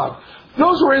of God.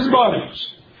 Those were his buddies.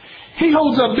 He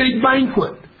holds a big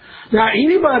banquet. Now,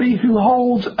 anybody who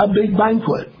holds a big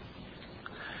banquet,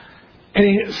 and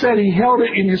he said he held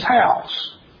it in his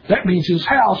house, that means his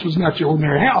house was not your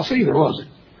ordinary house either, was it?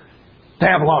 To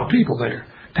have a lot of people there,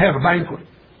 to have a banquet.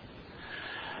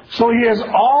 So he has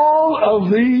all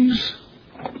of these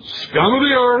scum of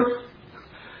the earth,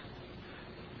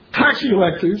 tax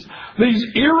collectors, these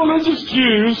irreligious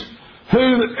Jews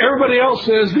who everybody else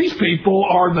says these people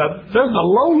are they're the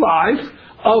low life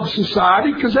of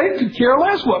society because they could care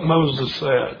less what Moses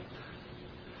said.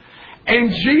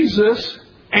 And Jesus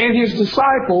and his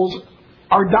disciples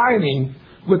are dining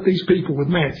with these people, with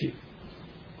Matthew.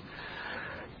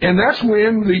 And that's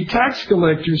when the tax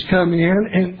collectors come in,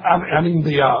 and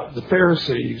the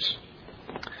Pharisees,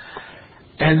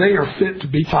 and they are fit to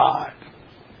be tied.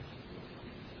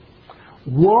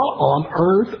 What on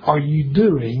earth are you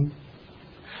doing?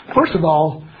 First of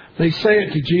all, they say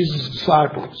it to Jesus'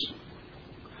 disciples.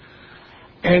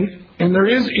 And there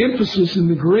is emphasis in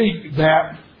the Greek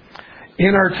that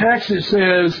in our text it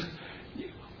says,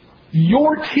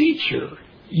 your teacher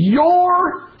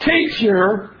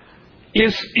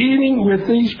is eating with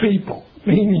these people.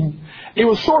 Meaning, it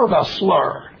was sort of a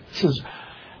slur. It says,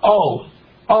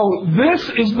 this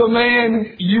is the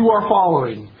man you are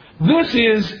following. This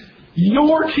is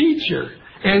your teacher.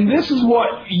 And this is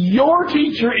what your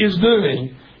teacher is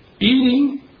doing.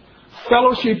 Eating,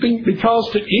 fellowshipping, because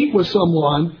to eat with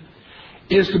someone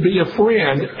is to be a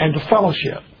friend and to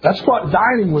fellowship. That's what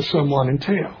dining with someone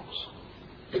entails.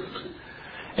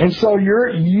 And so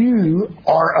you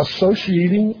are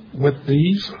associating with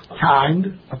these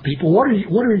kind of people. What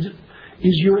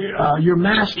is your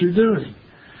master doing?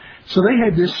 So they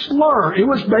had this slur. It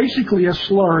was basically a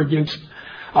slur against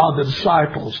the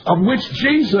disciples, of which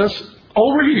Jesus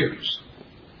overhears.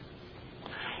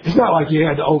 It's not like he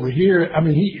had to overhear. I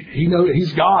mean, he knows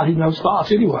he's God. He knows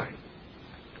thoughts anyway.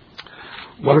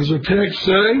 What does the text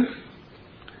say?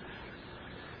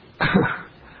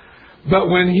 But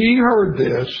when he heard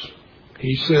this,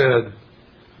 he said,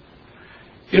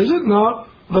 is it not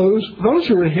those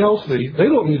who are healthy, they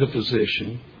don't need a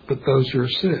physician, but those who are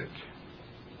sick?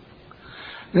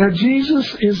 Now,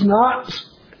 Jesus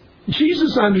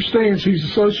understands who he's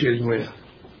associating with.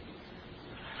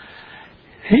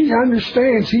 He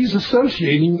understands he's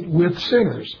associating with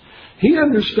sinners. He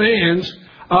understands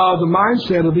the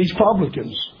mindset of these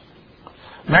publicans.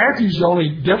 Matthew's the only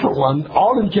different one.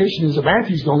 All indication is that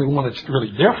Matthew's the only one that's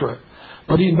really different.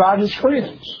 But he invited his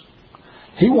friends.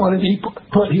 He wanted to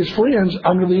put his friends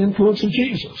under the influence of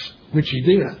Jesus, which he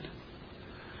did.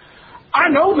 I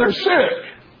know they're sick.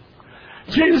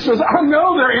 Jesus says, I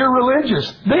know they're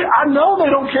irreligious. I know they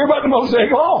don't care about the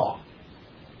Mosaic Law.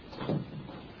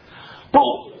 But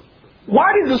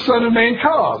why did the Son of Man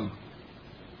come?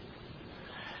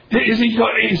 Is he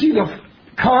to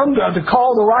come to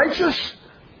call the righteous?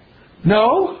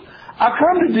 No. I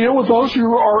come to deal with those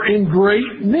who are in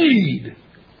great need.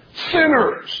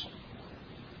 Sinners.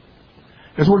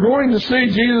 As we're going to see,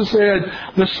 Jesus said,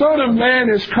 the Son of Man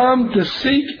has come to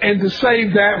seek and to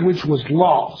save that which was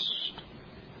lost.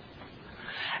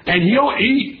 And he'll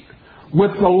eat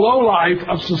with the lowlife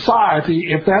of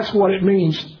society if that's what it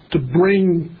means to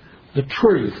bring the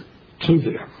truth to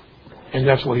them. And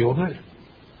that's what he'll do.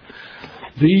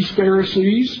 These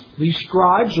Pharisees, these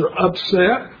scribes are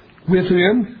upset with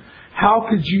him. How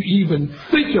could you even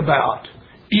think about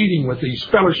eating with these,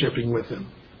 fellowshipping with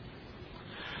them?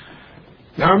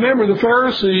 Now remember, the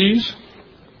Pharisees,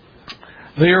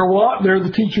 they are what? They're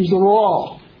the teachers of the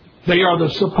law. They are the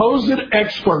supposed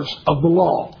experts of the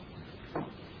law.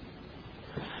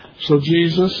 So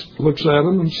Jesus looks at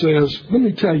them and says, let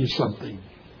me tell you something.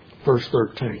 Verse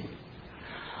 13.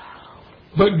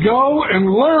 But go and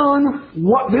learn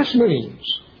what this means.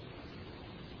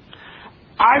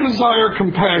 I desire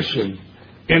compassion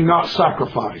and not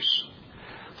sacrifice.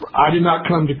 For I did not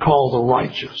come to call the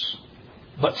righteous,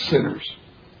 but sinners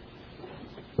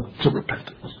to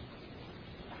repentance.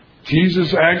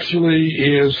 Jesus actually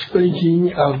is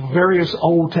thinking of various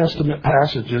Old Testament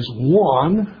passages.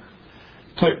 One,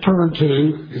 turn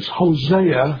to, is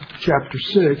Hosea chapter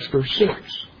 6, verse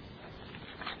 6.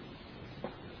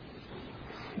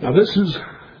 Now this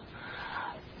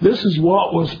is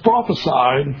what was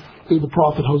prophesied through the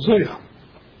prophet Hosea.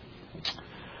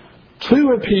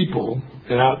 To a people,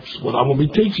 and that's what I'm going to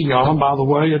be teaching on, by the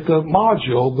way, at the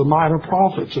module, the minor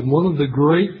prophets. And one of the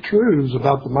great truths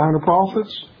about the minor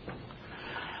prophets,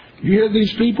 you have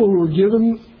these people who were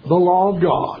given the law of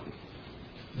God.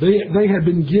 They had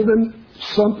been given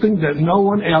something that no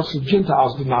one else, the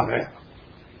Gentiles, did not have.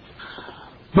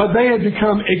 But they had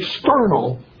become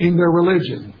external in their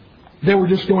religion. They were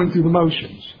just going through the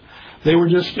motions. They were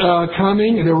just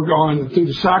coming and they were going through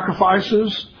the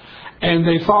sacrifices. And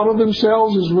they thought of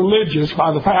themselves as religious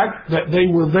by the fact that they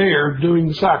were there doing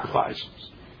the sacrifices.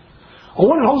 Well,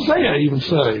 what did Hosea even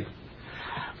say?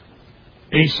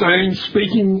 He's saying,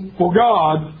 speaking for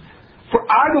God, for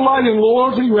I delight in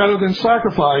loyalty rather than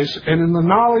sacrifice, and in the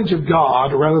knowledge of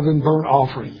God rather than burnt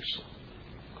offerings.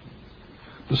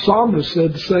 The psalmist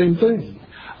said the same thing.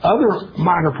 Other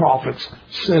minor prophets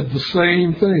said the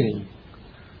same thing.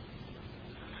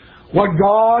 What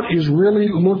God is really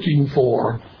looking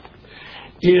for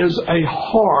is a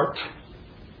heart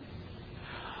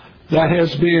that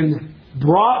has been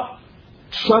brought,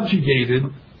 subjugated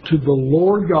to the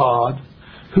Lord God,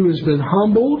 who has been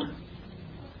humbled,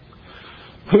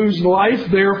 whose life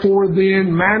therefore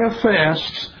then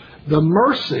manifests the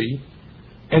mercy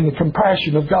and the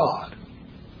compassion of God.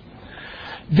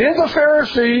 Did the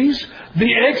Pharisees,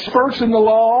 the experts in the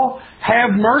law,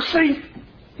 have mercy?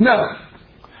 No.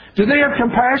 Did they have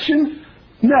compassion?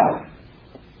 No.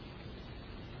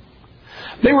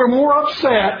 They were more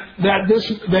upset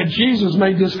that Jesus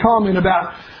made this comment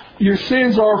about your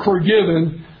sins are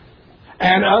forgiven,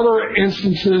 and other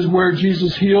instances where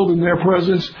Jesus healed in their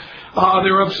presence, they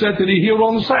were upset that he healed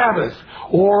on the Sabbath,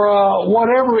 or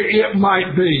whatever it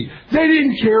might be. They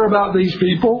didn't care about these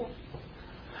people.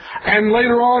 And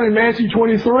later on in Matthew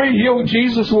 23,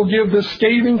 Jesus will give the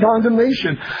scathing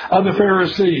condemnation of the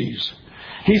Pharisees.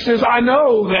 He says, I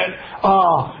know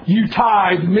that you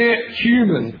tithe mint,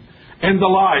 cumin, and the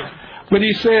like. But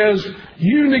he says,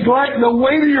 you neglect the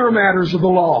weightier matters of the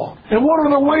law. And what are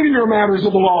the weightier matters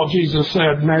of the law, Jesus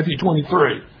said in Matthew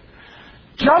 23?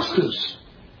 Justice,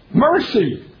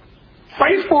 mercy,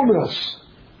 faithfulness.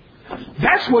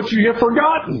 That's what you have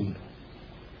forgotten.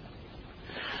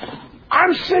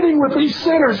 I'm sitting with these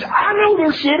sinners. I know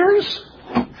they're sinners.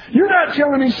 You're not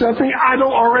telling me something I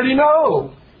don't already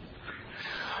know.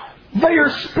 They are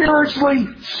spiritually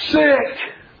sick.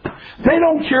 They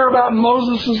don't care about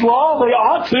Moses' law. They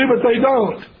ought to, but they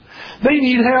don't. They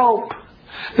need help.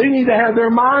 They need to have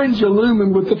their minds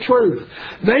illumined with the truth.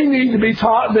 They need to be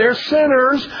taught they're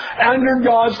sinners under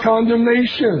God's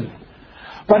condemnation.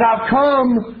 But I've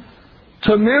come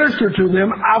to minister to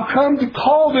them. I've come to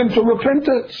call them to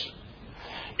repentance.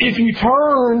 If you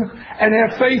turn and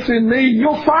have faith in me,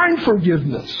 you'll find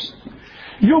forgiveness.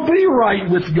 You'll be right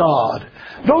with God.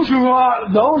 Those are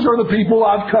the people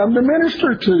I've come to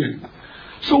minister to.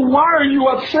 So why are you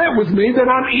upset with me that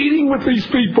I'm eating with these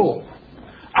people?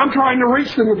 I'm trying to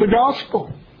reach them with the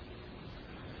gospel.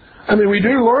 I mean, we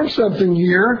do learn something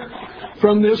here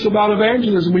from this about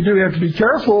evangelism. We do have to be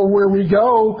careful where we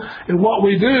go and what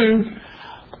we do.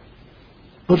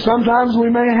 But sometimes we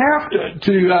may have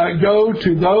to go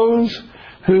to those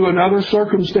who in other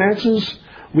circumstances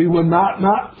we will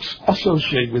not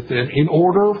associate with them in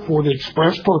order for the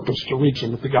express purpose to reach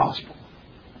them with the gospel.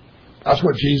 That's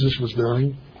what Jesus was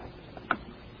doing.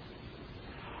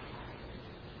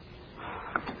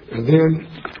 And then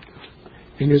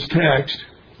in his text,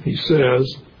 he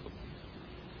says,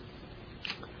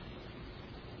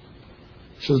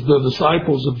 the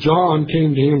disciples of John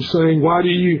came to him saying, why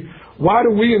do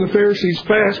we and the Pharisees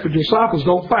fast, but your disciples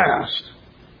don't fast?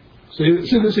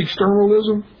 See this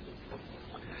externalism?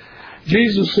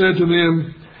 Jesus said to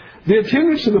them, the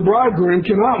attendants of the bridegroom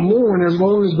cannot mourn as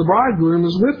long as the bridegroom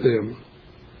is with them.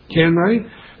 Can they?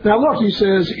 Now look, he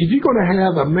says, if you're going to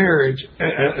have a marriage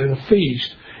and a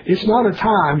feast, it's not a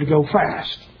time to go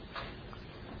fast.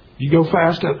 You go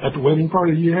fast at the wedding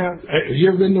party you have? Have you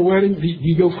ever been to a wedding?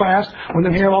 You go fast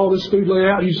when they have all this food laid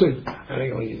out? You say, I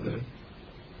ain't going to eat anything.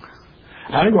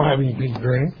 I ain't going to have anything to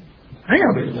drink. I ain't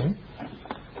going to do anything.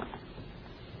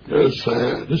 It's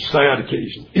sad. It's a sad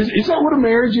occasion. Is that what a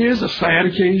marriage is? A sad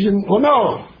occasion? Well,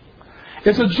 no.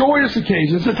 It's a joyous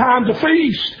occasion. It's a time to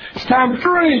feast. It's time to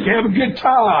drink, have a good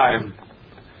time.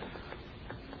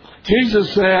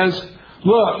 Jesus says,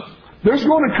 look, there's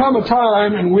going to come a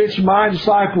time in which my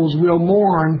disciples will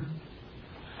mourn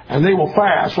and they will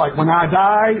fast. Like when I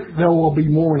die, there will be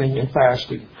mourning and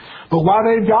fasting. But while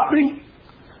they've got me,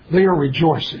 they are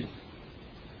rejoicing.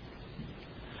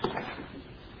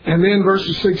 And then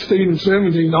verses 16 and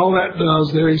 17, all that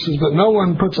does there, he says, but no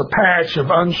one puts a patch of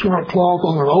unshrunk cloth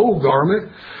on an old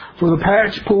garment, for the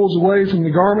patch pulls away from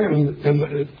the garment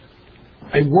and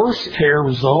a worse tear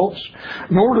results.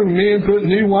 Nor do men put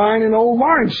new wine in old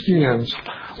wineskins.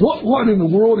 What in the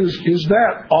world is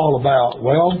that all about?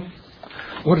 Well,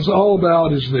 what it's all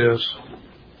about is this.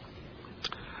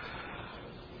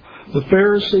 The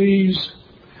Pharisees,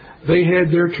 they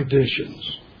had their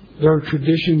traditions. Their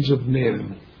traditions of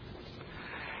men.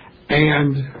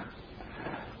 And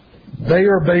they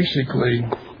are basically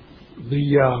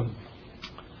the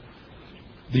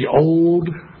old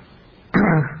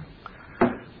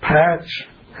patch.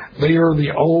 They are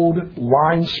the old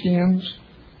wineskins.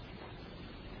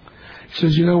 He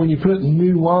says, when you put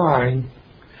new wine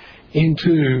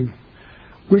into,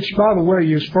 which by the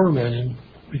way is fermented,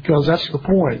 because that's the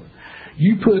point.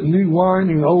 You put new wine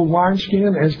in an old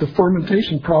wineskin, as the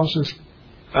fermentation process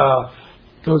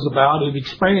goes about, it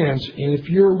expands. And if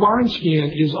your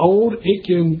wineskin is old, it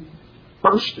can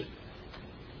burst it.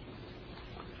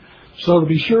 So to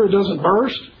be sure it doesn't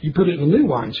burst, you put it in a new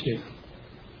wineskin.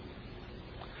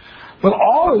 But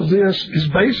all of this is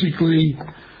basically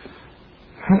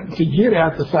to get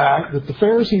at the fact that the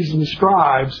Pharisees and the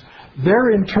scribes,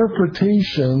 their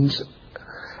interpretations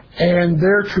and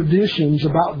their traditions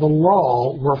about the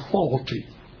law were faulty.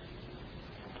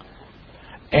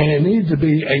 And it needed to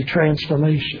be a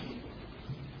transformation.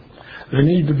 There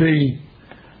need to be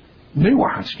new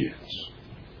wineskins.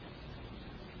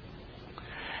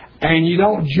 And you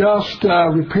don't just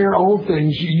repair old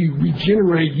things, you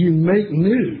regenerate, you make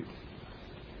new.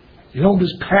 You don't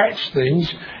just patch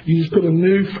things, you just put a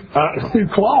new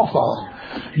cloth on.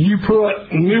 You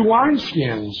put new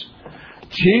wineskins.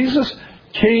 Jesus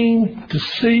came to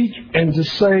seek and to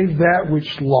save that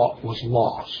which was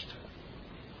lost.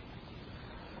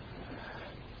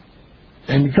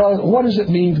 And because, what does it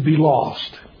mean to be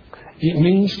lost? It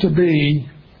means to be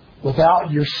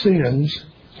without your sins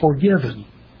forgiven.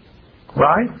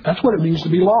 Right? That's what it means to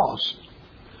be lost.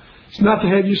 It's not to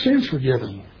have your sins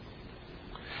forgiven.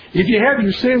 If you have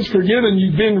your sins forgiven,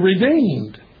 you've been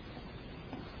redeemed.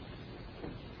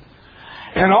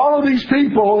 And all of these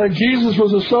people that Jesus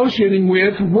was associating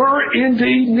with were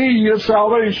indeed needy of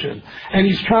salvation. And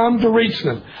He's come to reach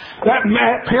them.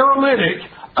 That paralytic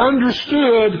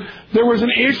understood there was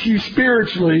an issue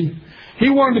spiritually. He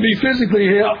wanted to be physically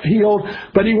healed,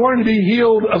 but he wanted to be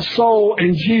healed of soul,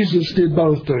 and Jesus did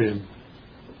both to him.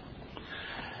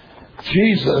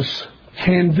 Jesus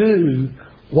can do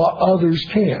what others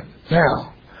can't.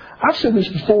 Now, I've said this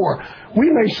before. We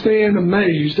may stand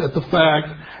amazed at the fact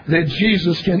that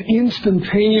Jesus can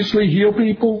instantaneously heal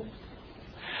people.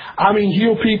 I mean,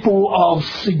 heal people of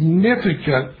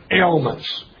significant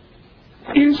ailments.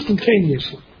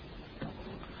 Instantaneously.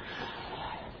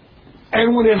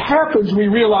 And when it happens, we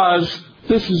realize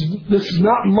this is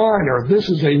not minor. This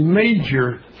is a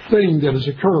major thing that has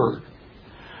occurred.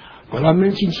 But I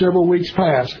mentioned several weeks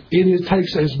past, it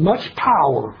takes as much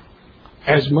power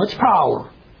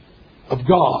of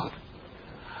God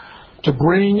to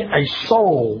bring a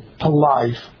soul to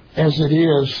life as it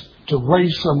is to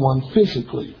raise someone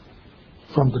physically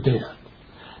from the dead.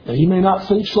 Now, you may not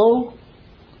think so,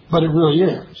 but it really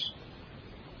is.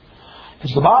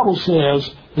 As the Bible says,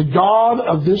 the God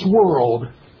of this world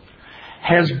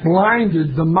has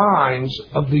blinded the minds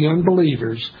of the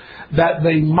unbelievers that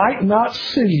they might not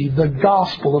see the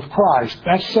gospel of Christ.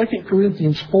 That's 2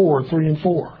 Corinthians 4, 3 and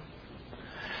 4.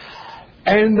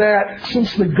 And that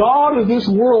since the God of this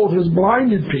world has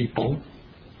blinded people,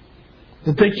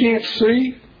 that they can't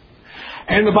see,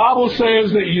 and the Bible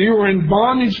says that you are in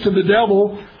bondage to the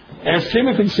devil, as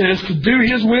Timothy says, to do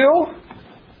his will.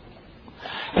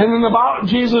 And then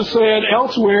Jesus said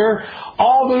elsewhere,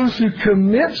 all those who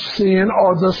commit sin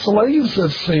are the slaves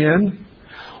of sin.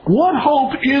 What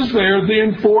hope is there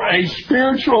then for a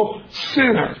spiritual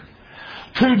sinner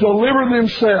to deliver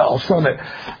themselves from it?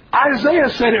 Isaiah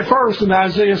said it first in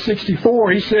Isaiah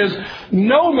 64. He says,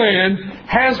 no man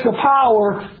has the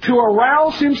power to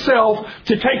arouse himself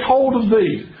to take hold of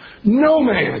thee. No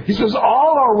man. He says,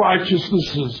 all our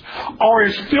righteousnesses are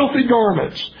as filthy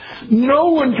garments.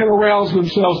 No one can arouse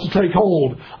themselves to take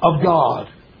hold of God.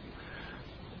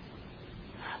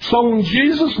 So when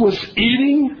Jesus was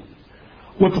eating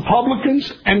with the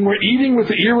publicans and were eating with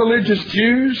the irreligious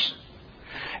Jews,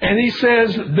 and he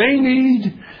says they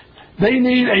need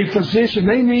a physician.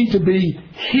 They need to be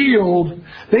healed.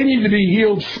 They need to be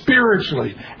healed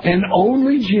spiritually. And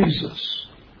only Jesus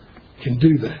can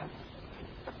do that.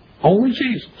 Only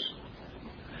Jesus.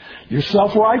 Your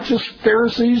self-righteous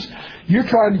Pharisees, you're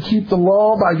trying to keep the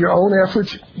law by your own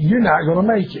efforts. You're not going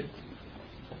to make it.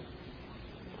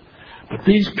 But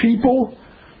these people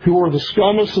who are the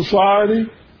scum of society,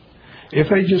 if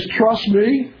they just trust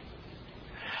me,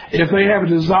 if they have a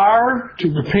desire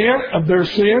to repent of their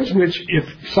sins, which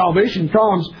if salvation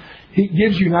comes, He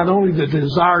gives you not only the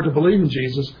desire to believe in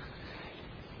Jesus,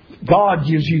 God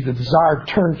gives you the desire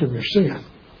to turn from your sin.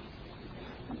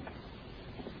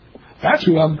 That's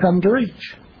who I'm come to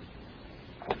reach.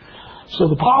 So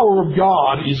the power of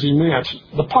God is immense.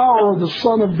 The power of the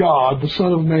Son of God, the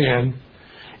Son of Man,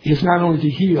 is not only to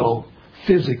heal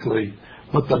physically,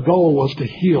 but the goal was to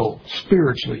heal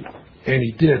spiritually. And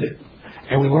He did it.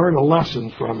 And we learn a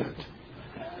lesson from it.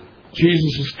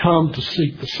 Jesus has come to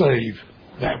seek to save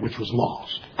that which was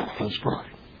lost. Let's pray.